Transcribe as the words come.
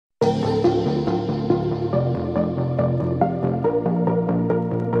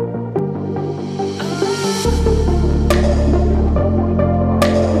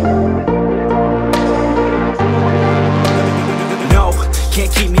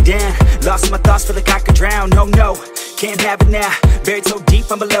down. Lost in my thoughts, feel like I could drown. No, no, can't have it now. Buried so deep,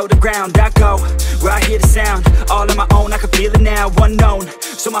 I'm below the ground. I go where I hear the sound, all on my own, I can feel it now. Unknown,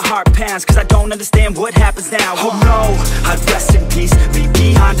 so my heart pounds, cause I don't understand what happens now. Oh no, I'd rest in peace, leave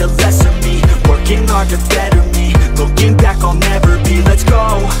behind a lesser me. Working hard to better me, looking back I'll never be. Let's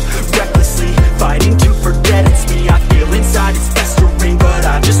go, recklessly, fighting to forget it's me. I feel inside it's festering, but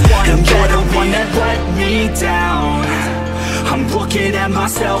I just wanna get the one that let me down. I'm looking at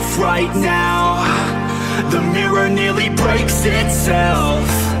myself right now. The mirror nearly breaks itself.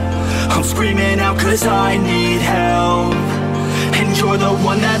 I'm screaming out cause I need help. And you're the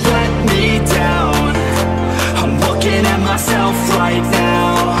one that let me down. I'm looking at myself right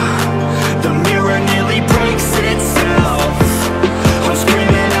now. The mirror nearly breaks itself. I'm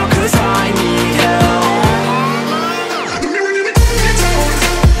screaming out cause I need help. The mirror nearly breaks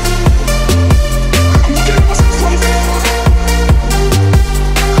itself. I'm looking at myself right now. The mirror nearly breaks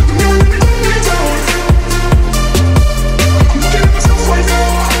itself. I'm looking at myself right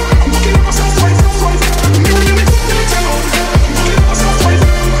now. I'm looking at myself right now. The mirror nearly breaks itself. I'm looking at myself right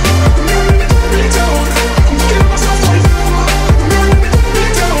now. The mirror nearly breaks itself. I'm looking at myself right now. The mirror nearly breaks itself. I'm looking at myself right now. The mirror nearly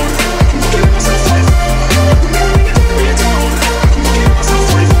breaks itself. I'm looking at myself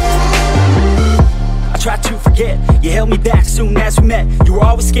right now. I tried to forget, you held me back soon as we met. You were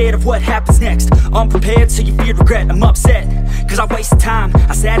always scared of what happens next. Unprepared, so you feared regret. I'm upset, cause I wasted time.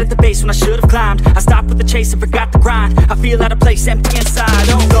 I sat at the base when I should've climbed. I stopped with the chase and forgot the grind. I feel out of place, empty inside.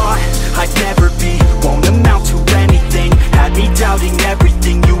 Oh, thought I'd never be, won't amount to anything. Had me doubting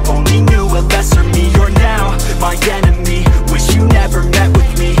everything, you only knew a lesser me. You're now my enemy, wish you never met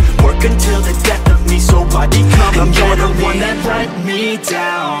with me. Work until the death of me, so I become a better me. You're the one that let me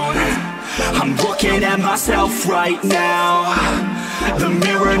down. I'm looking at myself right now. The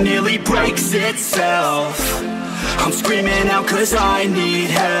mirror nearly breaks itself. I'm screaming out cause I need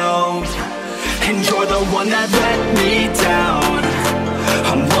help. And you're the one that let me down.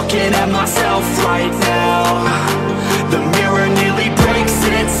 I'm looking at myself right now.